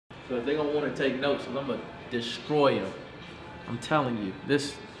because they're gonna want to take notes, and I'm gonna destroy them. I'm telling you,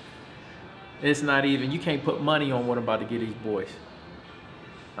 this. It's not even. You can't put money on what I'm about to get these boys.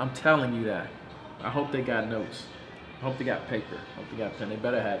 I'm telling you that. I hope they got notes. I hope they got paper. I hope they got pen. They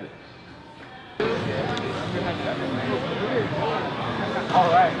better have it. All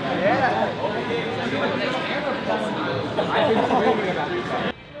right. Yeah.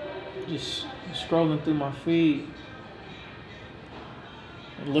 Just scrolling through my feed.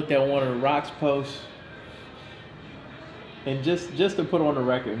 I looked at one of the Rocks posts. And just to put on the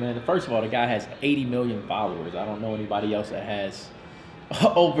record, man, first of all, the guy has 80 million followers. I don't know anybody else that has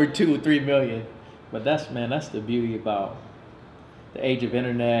over 2 or 3 million. But that's the beauty about the age of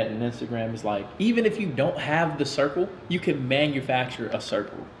internet and Instagram. Is like, even if you don't have the circle, you can manufacture a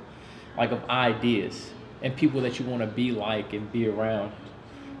circle, like, of ideas and people that you want to be like and be around.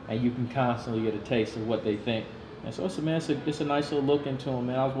 And you can constantly get a taste of what they think. And so it's a nice little look into him,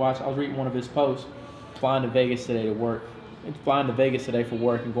 man. I was reading one of his posts, flying to Vegas today to work. Flying to Vegas today for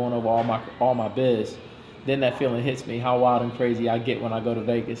work and going over all my biz. Then that feeling hits me, how wild and crazy I get when I go to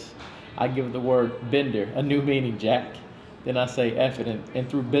Vegas. I give the word bender a new meaning, Jack. Then I say F it and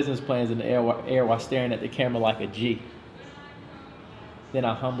threw business plans in the air while staring at the camera like a G. Then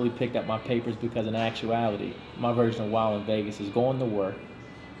I humbly picked up my papers because in actuality, my version of wild in Vegas is going to work,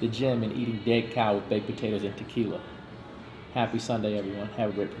 the gym, and eating dead cow with baked potatoes and tequila. Happy Sunday, everyone.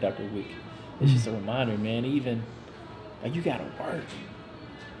 Have a great productive week. It's just a reminder, man, even... Like, you gotta work.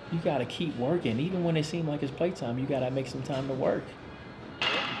 You gotta keep working. Even when it seems like it's playtime, you gotta make some time to work.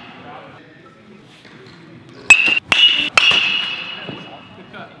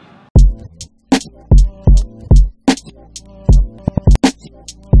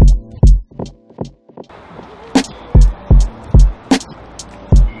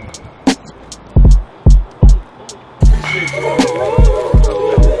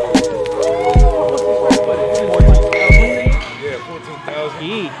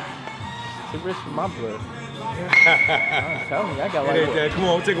 It's a risk for my blood. I'm telling you, I got like Dad, come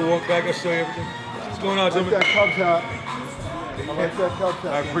on, we'll take a walk back. I'll show you everything. What's going on, gentlemen? That Cubs hat.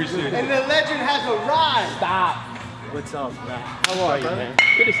 I appreciate it. And the legend has arrived. Stop. What's up, man? How are you, man?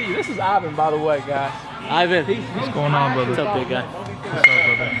 Good to see you. This is Ivan, by the way, guys. Ivan. What's going on, brother? What's up, big guy? What's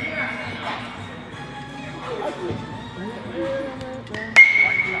up, brother?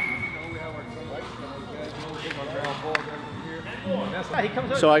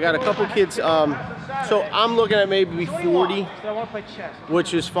 So I got a couple kids. So I'm looking at maybe 40,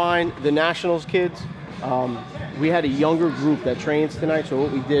 which is fine. The Nationals kids. We had a younger group that trains tonight. So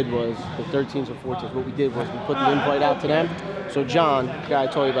what we did was, the 13s and 14s, what we did was we put the invite out to them. So John, the guy I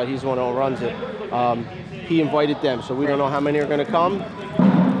told you about, he's the one who runs it. He invited them. So we don't know how many are going to come,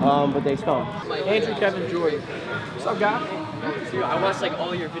 but they come. Andrew, Kevin, Jordan. What's up, guy? I watched like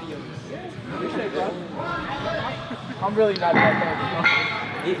all your videos. I'm really not that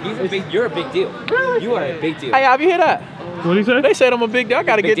bad. You're a big deal. Really? You are a big deal. Hey, have you hear that? What do you say? They said I'm a big deal. I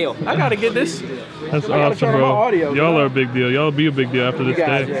gotta Big get. deal. I gotta get this. That's I gotta awesome, turn on my bro. audio, Y'all bro. are a big deal. Y'all be a big deal after this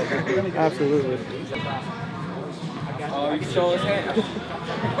Guys, day. yeah, absolutely. Oh, you can show his hand.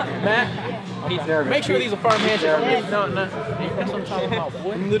 Matt, He's nervous. make sure these are firm handshakes. No, that's what I'm talking about,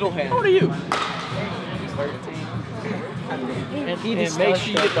 boy. Little hand. How old are you? 13. And make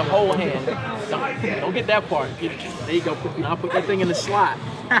sure you get the whole hand. Don't get that part. There you go. I'll put that thing in the slot.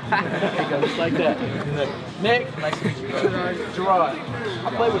 There you go, just like that. Nick, nice to meet you. Gerard. I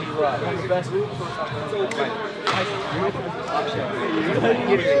play with Gerard. I'm the best.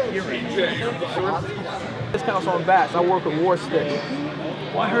 This counts on bats. I work with War Stick.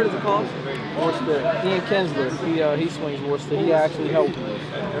 What I heard is it called? War Stick. Ian Kinsler. He swings War Stick. He actually helped.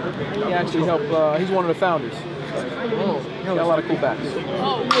 He's one of the founders. Got a lot of cool bats.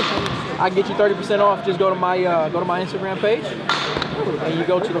 I can get you 30% off. Just go to my Instagram page, and you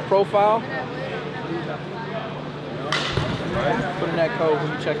go to the profile. Put in that code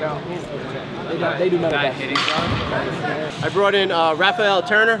when you check out. They do none of that. I brought in Raphael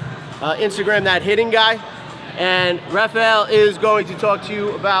Turner, Instagram That Hitting Guy. And Raphael is going to talk to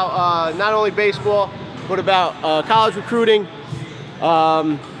you about not only baseball, but about college recruiting,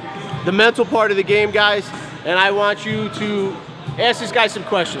 the mental part of the game, guys. And I want you to ask this guy some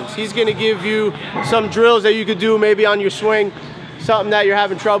questions. He's going to give you some drills that you could do maybe on your swing, something that you're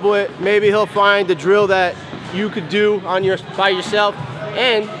having trouble with. Maybe he'll find the drill that you could do on by yourself,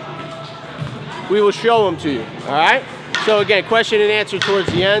 and we will show them to you. All right? So again, question and answer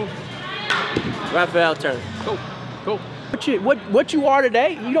towards the end. Raphael Turner. Cool. What you are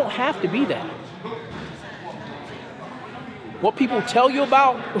today, you don't have to be that. What people tell you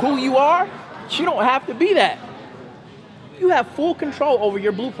about who you are, you don't have to be that. You have full control over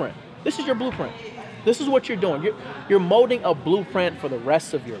your blueprint. This is your blueprint. This is what you're doing. You're molding a blueprint for the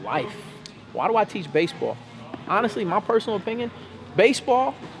rest of your life. Why do I teach baseball? Honestly, my personal opinion,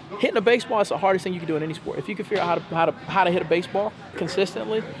 baseball, hitting a baseball is the hardest thing you can do in any sport. If you can figure out how to hit a baseball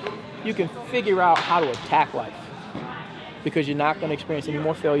consistently, you can figure out how to attack life. Because you're not going to experience any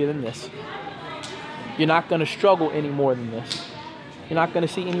more failure than this. You're not going to struggle any more than this. You're not going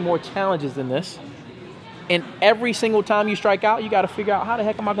to see any more challenges than this. And every single time you strike out, you got to figure out how the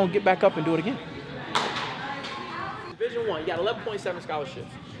heck am I going to get back up and do it again. Division I, you got 11.7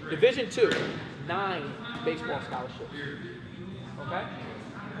 scholarships. Division II, 9 baseball scholarships. Okay?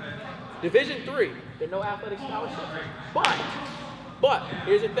 Division III, there are no athletic scholarships. But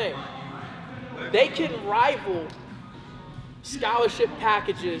here's the thing. They can rival scholarship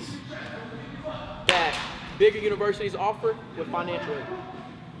packages that bigger universities offer with financial aid.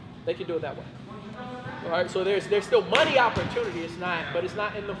 They can do it that way. All right, so there's still money opportunity. But it's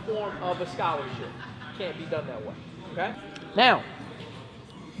not in the form of a scholarship. Can't be done that way. Okay? Now,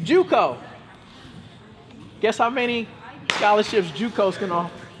 JUCO. Guess how many scholarships JUCOs can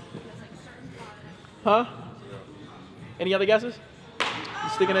offer? Huh? Any other guesses? You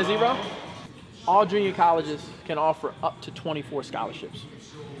sticking at 0? All junior colleges can offer up to 24 scholarships.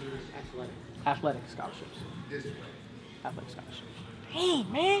 Athletic scholarships. Athletic scholarships.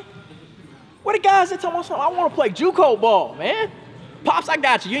 Dang, man. What the guys that tell me something? I want to play JUCO ball, man. Pops, I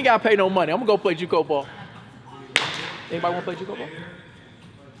got you. You ain't got to pay no money. I'm going to go play JUCO ball. Anybody want to play JUCO ball?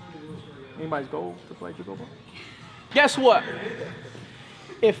 Anybody's goal to play JUCO ball? Guess what?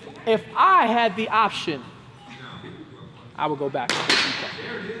 If I had the option, I would go back to play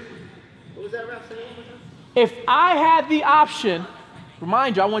JUCO. What was that, Raphael? If I had the option,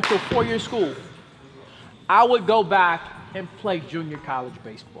 remind you, I went to a 4-year school, I would go back and play junior college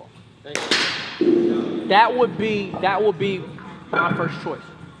baseball. That would be my first choice.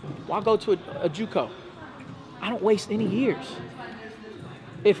 Why go to a JUCO? I don't waste any years.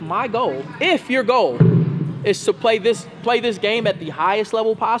 If your goal is to play this game at the highest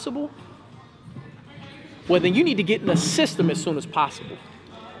level possible, well then you need to get in the system as soon as possible.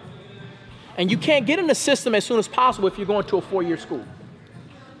 And you can't get in the system as soon as possible if you're going to a 4-year school.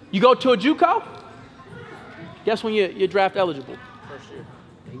 You go to a JUCO, guess when you're draft eligible? First year.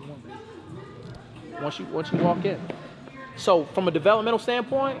 Once you walk in. So from a developmental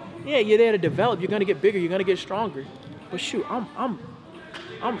standpoint, yeah, you're there to develop. You're gonna get bigger. You're gonna get stronger. But shoot,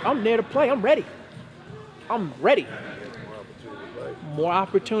 I'm there to play. I'm ready. I'm ready. More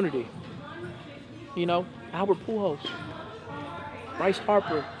opportunity. You know, Albert Pujols, Bryce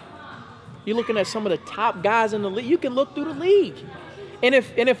Harper. You're looking at some of the top guys in the league. You can look through the league. And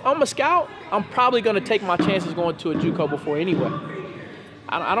if I'm a scout, I'm probably gonna take my chances going to a JUCO before anyway.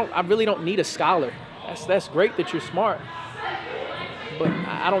 I really don't need a scholar. That's great that you're smart, but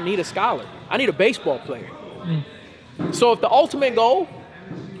I don't need a scholar. I need a baseball player. So if the ultimate goal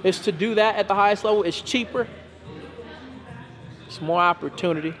is to do that at the highest level, it's cheaper, it's more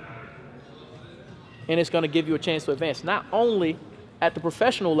opportunity, and it's going to give you a chance to advance, not only at the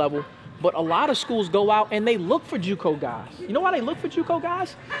professional level, but a lot of schools go out and they look for JUCO guys. You know why they look for JUCO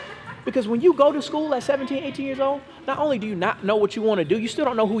guys? Because when you go to school at 17, 18 years old, not only do you not know what you want to do, you still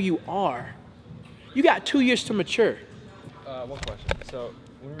don't know who you are. You got 2 years to mature. One question. So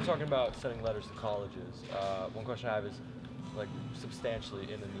when we were talking about sending letters to colleges, one question I have is, like, substantially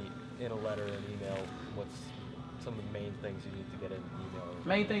in a letter and email, what's some of the main things you need to get in an email?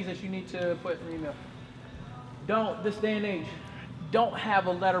 Main things that you need to put in an email. Don't, this day and age, don't have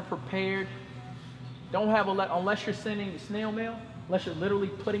a letter prepared. Don't have a letter, unless you're sending snail mail, unless you're literally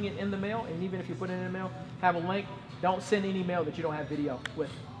putting it in the mail, and even if you put it in the mail, have a link. Don't send any mail that you don't have video with.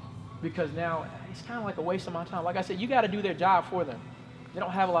 Because now it's kind of like a waste of my time. Like I said, you got to do their job for them. They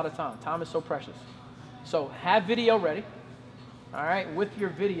don't have a lot of time. Time is so precious. So have video ready. All right, with your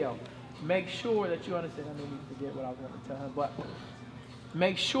video, make sure that you understand. I made me forget what I was going to tell him, but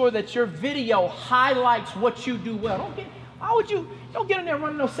make sure that your video highlights what you do well. Don't get in there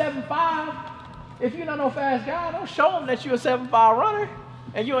running no 7.5. If you're not no fast guy, don't show them that you're a 7.5 runner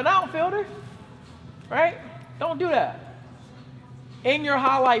and you're an outfielder, right? Don't do that. In your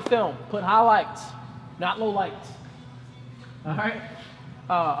highlight film, put highlights, not low lights. All right?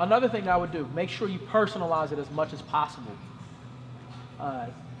 Another thing that I would do, make sure you personalize it as much as possible.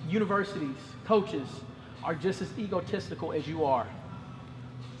 Universities, coaches are just as egotistical as you are.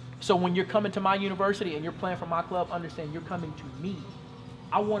 So when you're coming to my university and you're playing for my club, understand you're coming to me.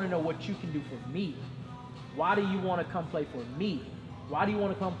 I want to know what you can do for me. Why do you want to come play for me? Why do you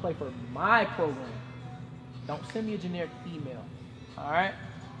want to come play for my program? Don't send me a generic email. All right?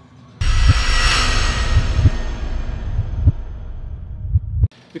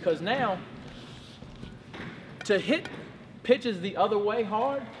 Because now, to hit pitches the other way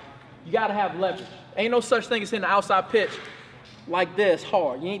hard, you gotta have leverage. Ain't no such thing as hitting an outside pitch like this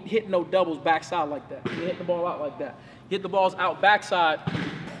hard. You ain't hitting no doubles backside like that. You hit the ball out like that. You hit the balls out backside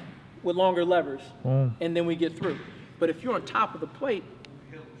with longer levers, and then we get through. But if you're on top of the plate,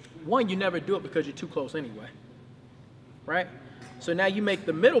 one, you never do it because you're too close anyway, right? So now you make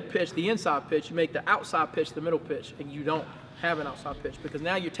the middle pitch the inside pitch, you make the outside pitch the middle pitch, and you don't have an outside pitch because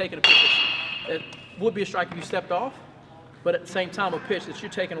now you're taking a pitch that would be a strike if you stepped off, but at the same time a pitch that you're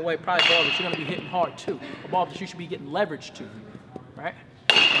taking away, probably a ball that you're going to be hitting hard too, a ball that you should be getting leverage to, right?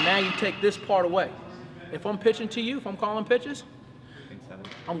 And now you take this part away. If I'm pitching to you, if I'm calling pitches,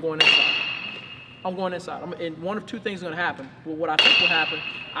 I'm going inside. I'm going inside. And one of two things is going to happen. Well, what I think will happen,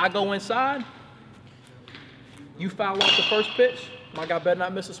 I go inside, you foul off the first pitch, my guy better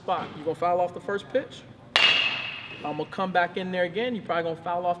not miss a spot. You're going to foul off the first pitch. I'm going to come back in there again. You're probably going to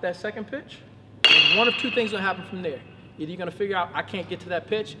foul off that second pitch. And one of two things is going to happen from there. Either you're going to figure out I can't get to that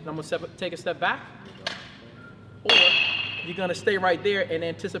pitch, and I'm going to take a step back, or you're going to stay right there and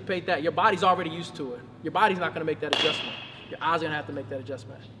anticipate that. Your body's already used to it. Your body's not going to make that adjustment. Your eyes are going to have to make that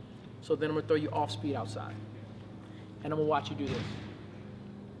adjustment. So then I'm going to throw you off speed outside. And I'm going to watch you do this.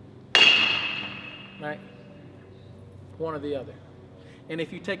 Right? One or the other. And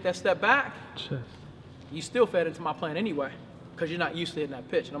if you take that step back, you still fed into my plan anyway because you're not used to hitting that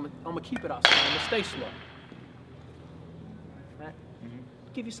pitch. And I'm going to keep it outside. I'm going to stay slow. Right?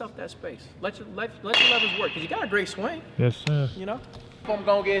 Give yourself that space. Let your levers work because you got a great swing. Yes, sir. You know? I'm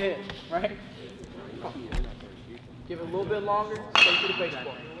going to get hit. Right? Give it a little bit longer. Stay to the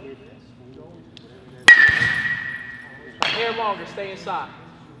baseball. A hair longer. Stay inside.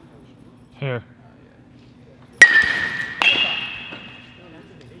 Hair.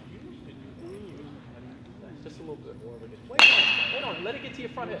 Just a little bit. Wait on it. Let it get to your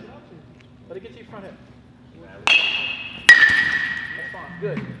front hip. Let it get to your front hip. That's fine.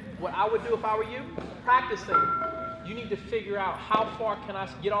 Good. What I would do if I were you, practicing, you need to figure out how far can I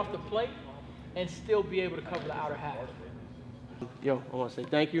get off the plate and still be able to cover the outer half. Yo, I want to say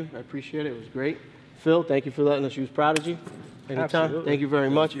thank you. I appreciate it. It was great. Phil, thank you for letting us use Prodigy. Anytime. Absolutely. Thank you very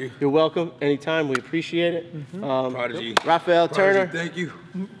much. You're welcome. Anytime. We appreciate it. Prodigy. Raphael Turner. Thank you.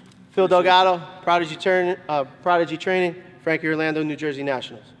 Phil Delgado, Prodigy Training, Frankie Orlando, New Jersey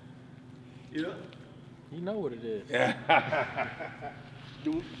Nationals. You know what it is. Yeah.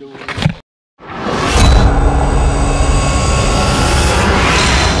 Do it.